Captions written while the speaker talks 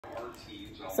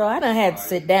So I done had to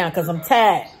sit down because I'm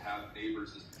tired.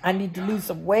 I need to lose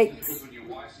some weight.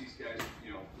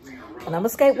 And I'm going to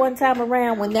skate one time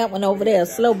around when that one over there,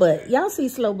 Slow Butt. Y'all see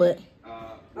Slow Butt?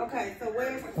 Okay, so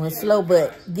where's... When Slow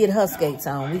Butt get her skates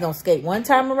on, we going to skate one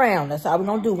time around. That's all we're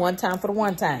going to do, one time for the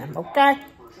one time, okay? Okay,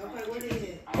 what is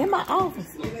it? In my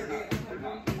office.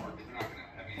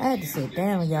 I had to sit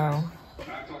down, y'all.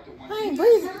 I ain't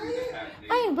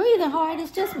breathing hard.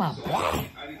 It's just my back.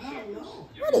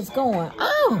 What is going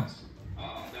on?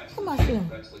 Come on,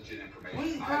 Slim.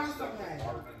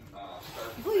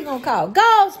 Who you gonna call?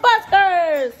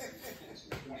 Ghostbusters!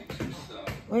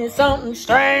 When something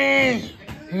strange,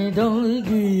 it don't look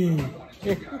good.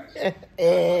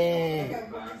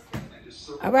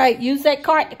 All right, use that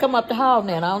cart to come up the hall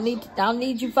now. I don't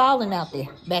need you falling out there,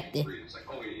 back there.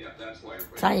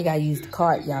 Tanya gotta use the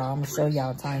cart, y'all. I'm gonna show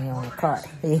y'all Tanya on the cart.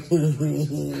 Let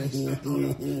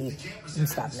me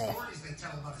stop laughing.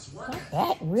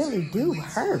 That really do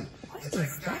hurt. What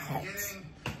is that?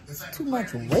 Too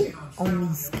much weight on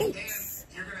these skates.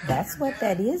 That's what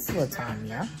that is for,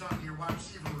 Tanya.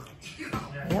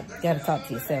 Yep, you gotta talk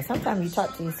to yourself. Sometimes you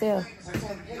talk to yourself.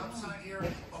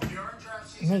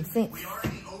 It makes sense.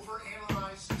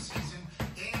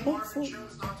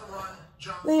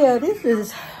 Yeah, this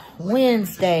is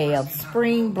Wednesday of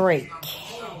spring break.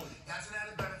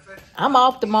 I'm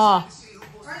off tomorrow.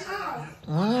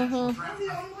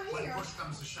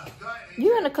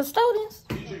 You and the custodians?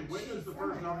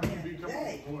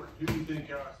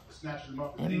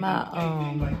 And my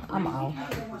I'm off.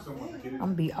 I'm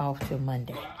gonna be off till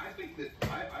Monday.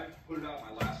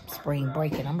 Spring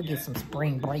breaking. I'm gonna get some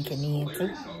spring breaking in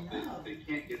too. They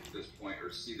can't get to this point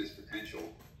or see this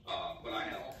potential. But I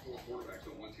had all 4 quarterbacks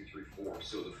at 1, 2, 3, 4.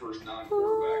 So the first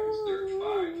non-quarterback is there at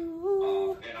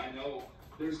 5. And I know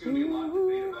there's going to be a lot of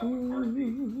debate about McCarthy.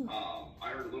 I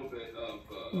heard a little bit of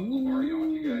Mario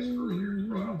and you guys earlier. You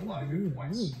brought up a lot of good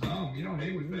points. You know, hey,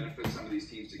 it would benefit some of these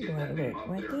teams to get that name up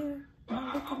there. But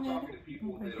I'm talking to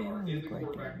people that are in the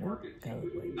quarterback market,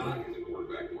 not in the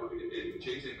quarterback market. And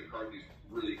J.J. McCarthy's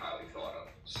really highly thought of.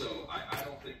 So I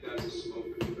don't think that's a smoke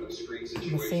screen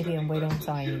situation. I'm gonna sit here and wait on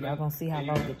Tanya. Y'all gonna see how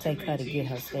long it take her to get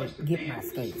her get my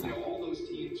skates on. All those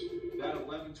teams, that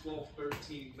 11, 12,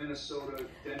 13, Minnesota,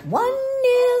 Denver, one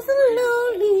is a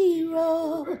lonely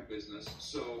road. Business.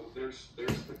 So there's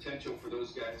potential for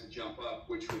those guys to jump up,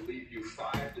 which would leave you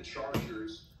 5 the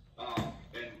Chargers. And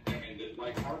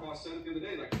like Harbaugh said it the other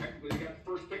day, like technically you got the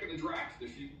first pick in the draft.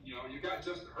 If you got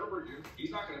Justin Herbert,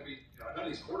 he's not going to be. None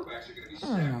of these quarterbacks are going to be.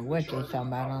 I don't know what you're talking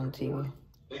about on TV.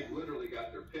 They literally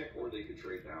got their pick, or they could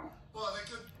trade down. Well, they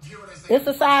could view it as it's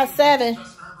a size 7.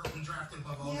 Justin Herbert be drafted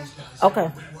above all these guys.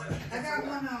 Okay. I got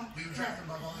one on. We would draft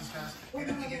above all these guys. And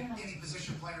if we get any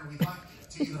position player we like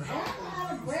to either help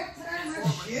or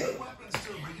weapons too. But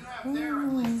you have there,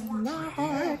 my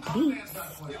heart beats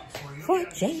for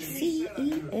JCEA.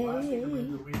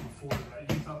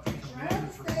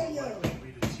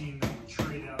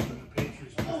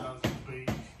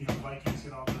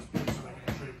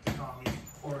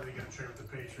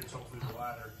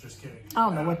 I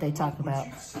don't know what they talk about.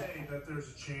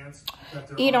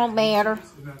 It don't matter.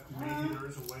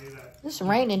 It's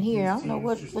raining here. I don't know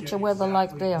what your weather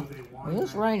like there. Well,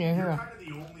 it's raining here.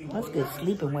 That's good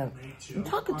sleeping weather. I'm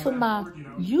talking to my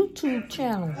YouTube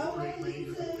channel.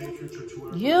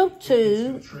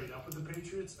 YouTube.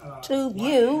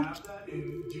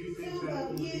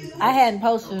 I hadn't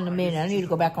posted in a minute. I need to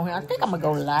go back on here. I think I'm going to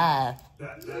go live.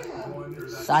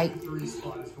 Psych.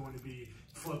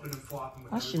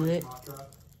 I should.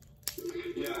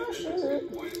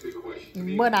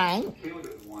 But I ain't.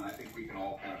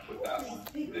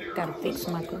 Gotta fix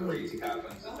my career.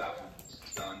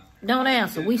 Don't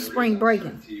answer. We spring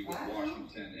breaking. The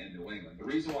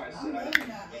reason why I said I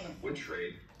think would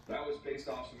trade, that was based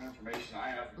off some information I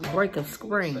have. Break of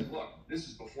spring. Look, this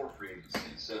is before free agency.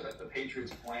 So that the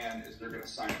Patriots' plan is they're going to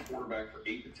sign a quarterback for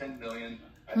 $8 to $10 million,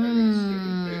 and they're going to stick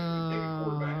and pick and take a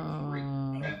quarterback for free.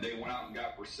 And they went out and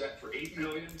got Brissett for $8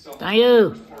 million. So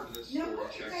part of this story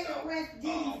checks out.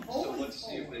 So let's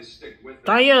see if they stick with it.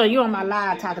 Daniel, you on my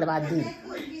live talking about Diddy.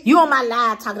 You on my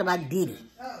live talking about Diddy.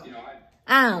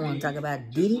 I don't want to talk about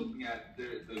Diddy.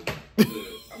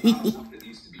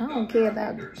 I don't care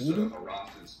about Diddy.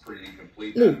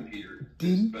 Look,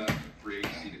 Diddy.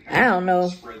 I don't know.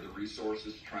 Spread the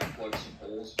resources to try and plug some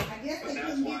holes. But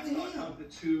that's why I thought of the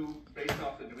two, based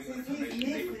off the New England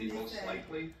information, they would be most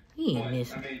likely. He ain't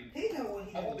missing. I mean,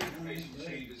 all the information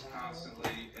changes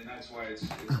constantly, and that's why it's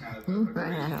kind of a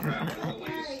crazy trap. The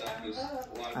latest stuff is a lot of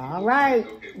people all right,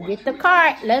 okay, get the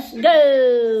cart. Let's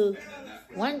go.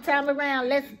 One time around,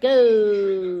 let's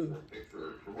go.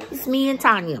 It's me and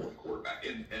Tanya.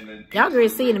 Y'all gonna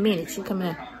see in a minute. She coming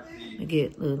out.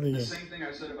 Get the same thing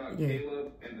I said about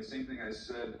Caleb, and the same thing I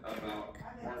said about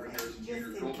Marvin Harrison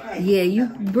Jr. Go back. Yeah, you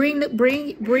bring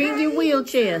your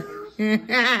wheelchair. Get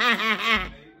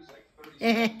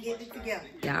it together.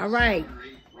 All right.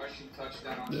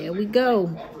 There we go.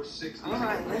 All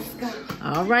right, let's go.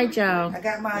 All right, y'all. I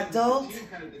got my adult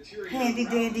handy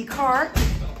dandy cart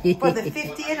for the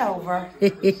 50 and over.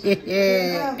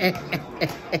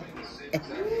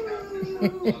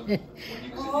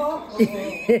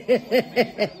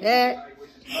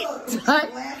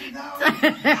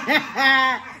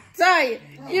 Tanya,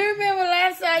 you remember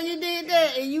last time you did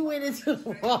that and you went into the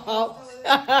wall?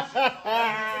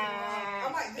 I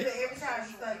might do that every time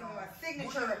she's like my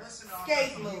signature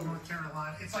skate move.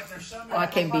 Oh, I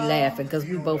can't be laughing because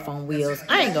we both on wheels.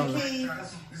 I ain't gonna.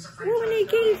 What we need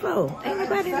keys for? Ain't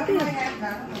nobody in the building.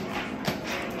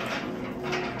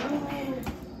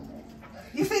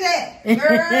 You see that? Girl,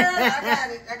 I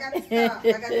got it. I got to stop.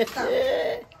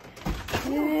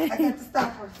 I got to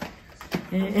stop her.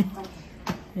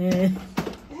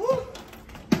 Ooh,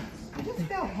 I just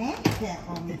felt handicap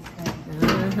on this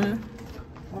thing.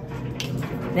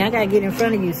 Now I gotta get in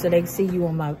front of you so they can see you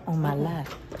on my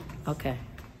live. Okay.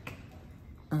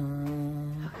 We're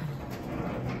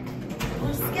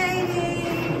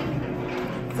skating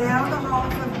down the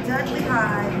halls of Dudley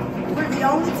High. We're the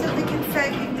only two that can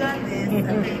say we've done this. I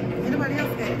mean, anybody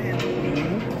else got that?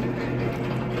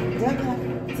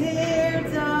 Dear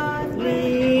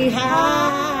Dudley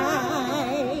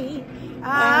High,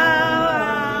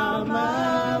 our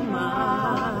alma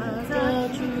mater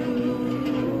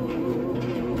true.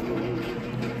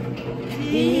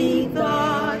 Deep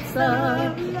thoughts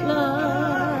of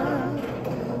love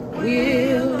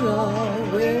we'll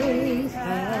always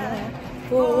have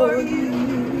for you.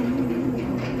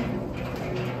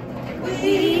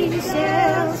 We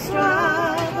shall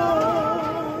strive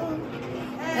on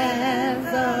as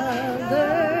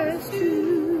others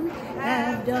too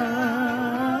have done,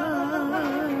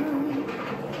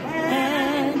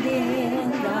 and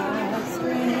in thy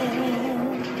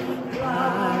strength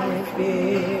our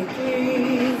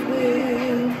victories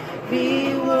will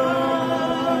be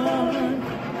won.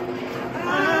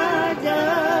 Our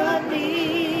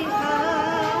Dudley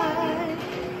High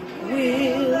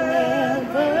will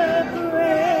ever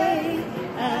pray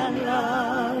and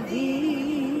love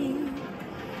thee.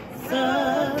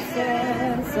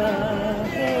 Success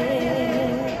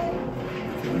ahead,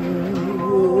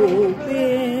 through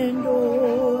open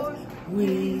doors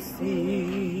we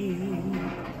see.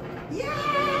 Yay!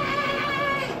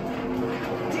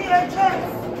 Dear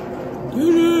Jess,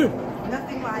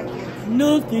 nothing like it.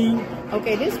 Nothing.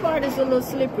 Okay, this part is a little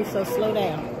slippery, so slow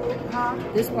down. Huh?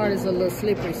 This part is a little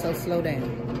slippery, so slow down.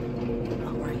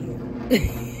 Oh, right here.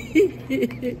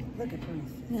 Look at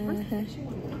Princess.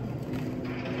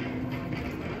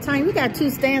 Tanya, we got 2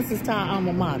 stanzas to our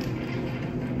alma mater.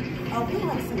 Oh, we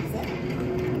want to sing that.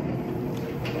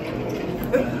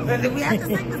 But we have to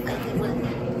sing the same one.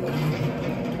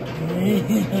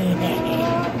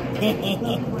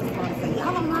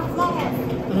 Y'all on my floor.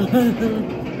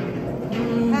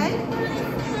 Hey,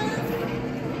 Princess.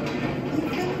 You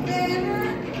feel better?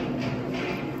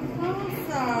 I'm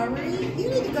sorry. You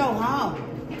need to go home.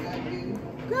 I do.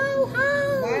 Go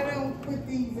home. Why don't we put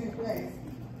these in place?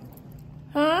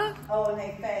 Huh? Oh, and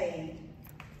they fade.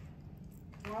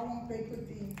 Why won't they put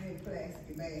these in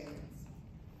plastic bags?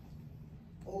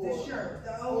 The shirt,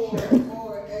 the old shirt.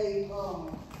 Or a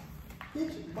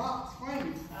kitchen box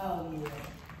frame. Oh, yeah.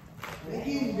 They're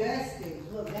getting dusty.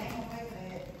 Look, they ain't gonna pay for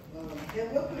that. Then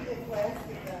we'll put it in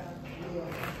plastic.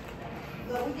 Look,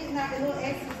 we're getting out a little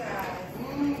exercise.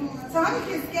 Tony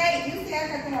can skate. You see, I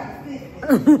got to have a 50.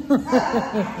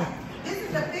 This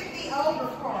is a 50 over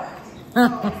part.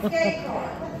 Skate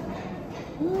part.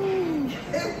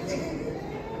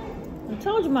 I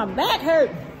told you my back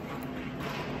hurt.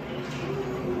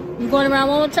 You going around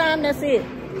one more time? That's it.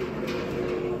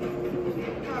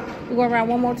 You going around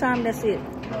one more time? That's it.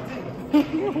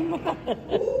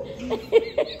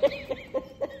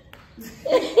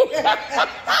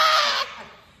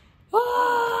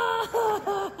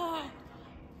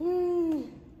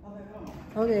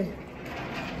 Okay.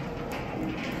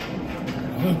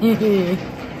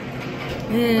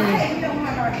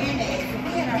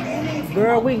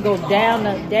 Girl, we can go down.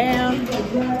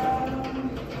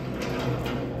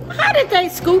 How did they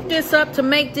scoop this up to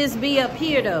make this be up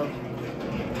here, though?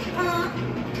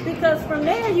 Because from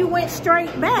there you went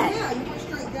straight back. Yeah, you went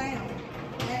straight down.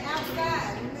 And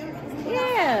outside, remember?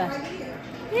 Yeah. Right here.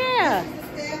 Yeah. This is the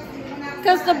steps, you went outside.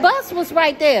 Because the bus was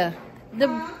right there.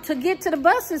 To get to the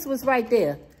buses was right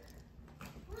there. Right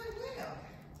where?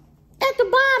 at the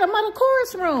bottom of the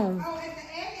chorus room. Oh, at the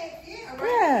annex, yeah, right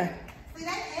Yeah. there. See,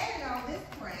 they added all this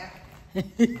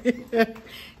crap.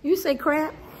 You say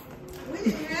crap? We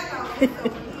didn't have all this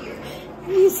over here.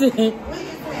 You said. We just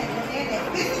had the annex.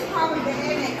 This is probably the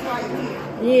annex right here.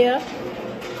 Yeah.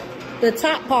 The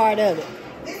top part of it.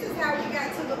 This is how we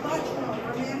got to the lunchroom,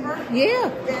 remember? Yeah.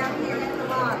 Down here at the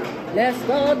bottom. Let's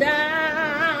go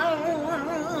down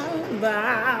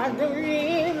by the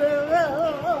river.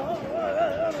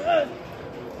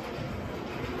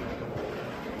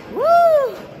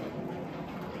 Woo!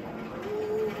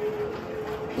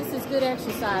 This is good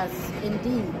exercise,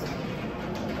 indeed.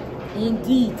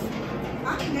 Indeed.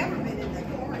 I've never been in the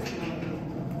chorus room.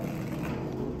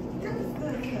 That was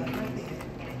good stuff right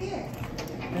there. Yeah.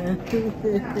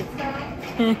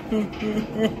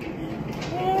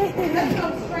 Let's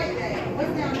go straight down.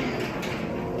 What's down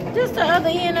there? Just the other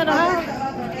end of the Oh, hall. that's the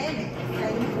other annex.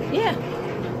 Yeah.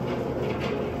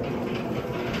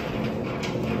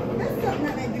 That's something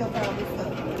that they built all this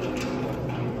stuff.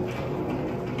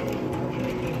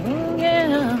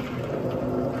 Yeah.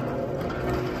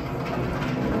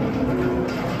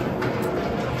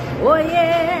 Oh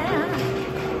yeah.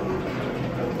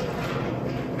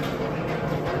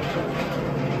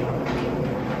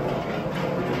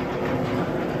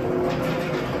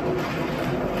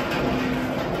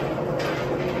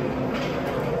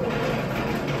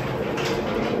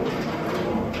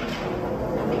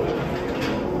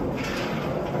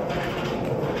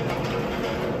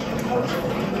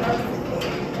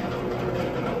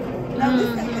 No,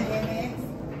 this ain't the annex.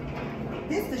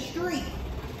 This the street,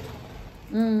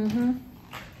 Mm-hmm.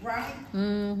 right?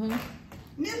 Mm-hmm.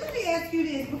 Now let me ask you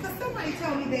this, because somebody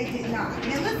told me they did not.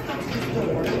 Now let's go to the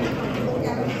store. Look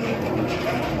out here.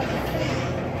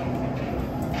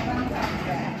 What I'm talking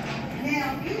about. Now,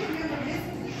 you remember this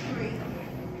is the street,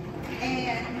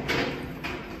 and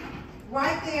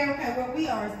right there, okay, where we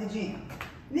are is the gym.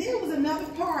 Then there was another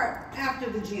part after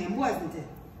the gym, wasn't it?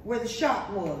 Where the shop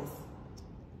was.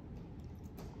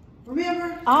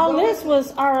 Remember? All this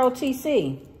was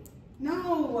ROTC. No,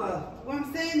 what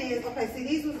I'm saying is, okay, see,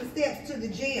 these was the steps to the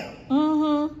gym.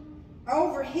 Mm-hmm.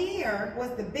 Over here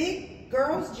was the big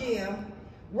girls' gym.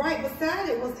 Right beside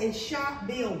it was a shop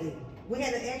building. We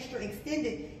had an extra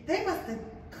extended. They must have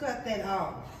cut that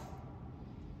off.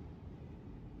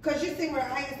 Cause you see where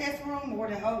the ISS room or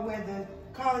where the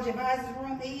college advisors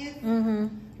room is? Mm-hmm.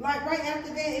 Like right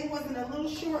after that, it wasn't a little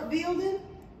short building.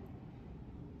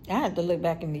 I had to look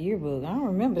back in the yearbook. I don't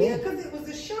remember Yeah, that. because it was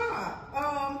a shop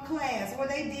class where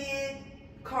they did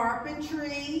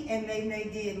carpentry and they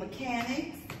did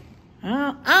mechanics. They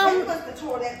must have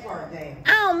tore that part down. I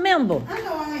don't remember. I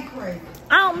know I ain't crazy.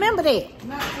 I don't remember that.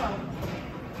 Not so.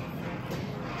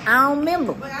 I don't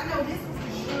remember. But I know this was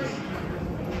the street.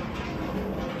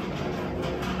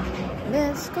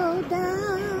 Let's go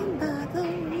down by the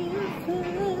river.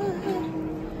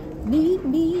 Meet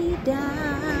me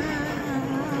down.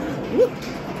 Woo.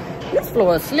 This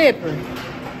floor is slippery.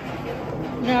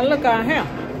 Now look out here.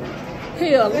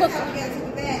 Here, That's look. how we got to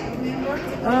the back, remember?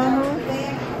 Uh-huh.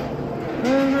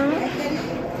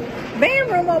 Mm-hmm.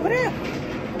 Band room over there. No.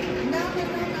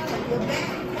 The back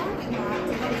parking lot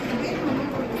to go to the bedroom.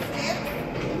 Remember the steps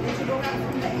that you go out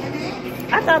from the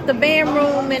annex? I thought the band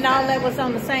room and all that was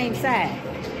on the same side.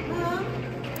 Huh?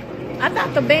 I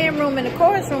thought the band room and the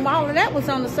chorus room, all of that was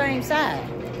on the same side.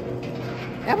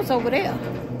 That was over there.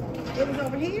 It was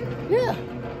over here? Yeah,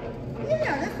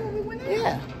 Yeah, that's where we went out.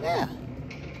 yeah.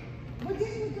 But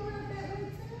didn't we go out that way too?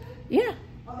 Yeah,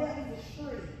 Oh, that was the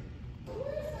street. Where's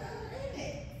the other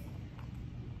annex?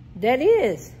 that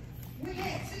is. We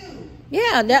had two.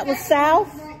 Yeah, that was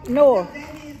south, north. No,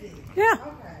 that is it. Yeah.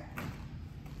 Okay.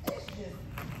 It's just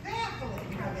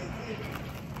baffling how they did it.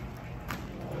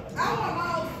 I want my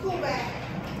old school back.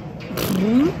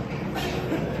 Hmm?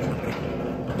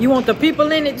 You want the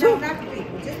people in it No, too? not the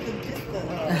people, just the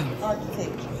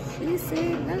architecture. She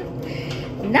said not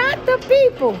the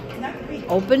people. Not the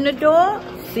people. Open the door,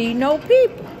 see no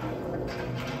people.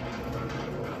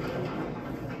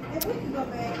 If we can go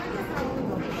back, I guess I would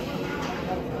go back.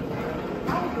 I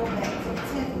would go back to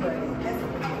 10th grade. That's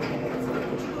what I would go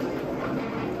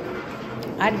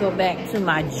back to. I'd go back to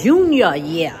my junior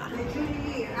year. The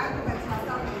junior year, I'd go back to my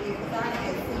sophomore year because I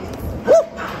had sense.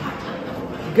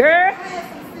 Woo! Girl, I had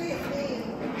some sense then.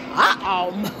 I When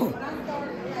almost. I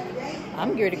started that day, I'm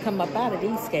ready to come up out of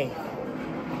these skates.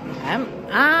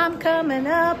 I'm coming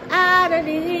up out of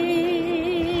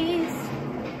these.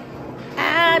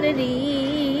 Out of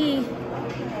these.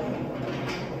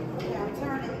 yeah, I'm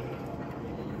turning.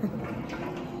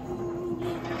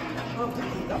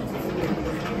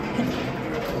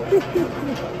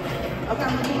 Okay,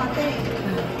 I'm gonna do my thing.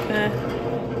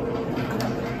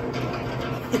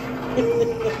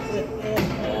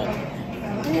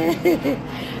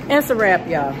 That's a wrap,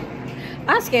 y'all.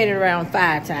 I skated around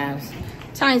 5 times.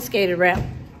 Tiny skated around.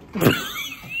 I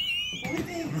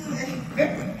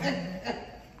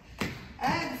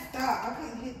had to stop. I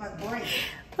couldn't hit my brake.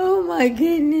 Oh my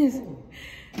goodness.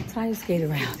 Tiny skated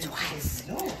around twice.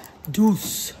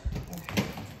 Deuce.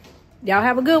 Y'all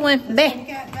have a good one. Bye.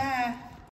 Bye.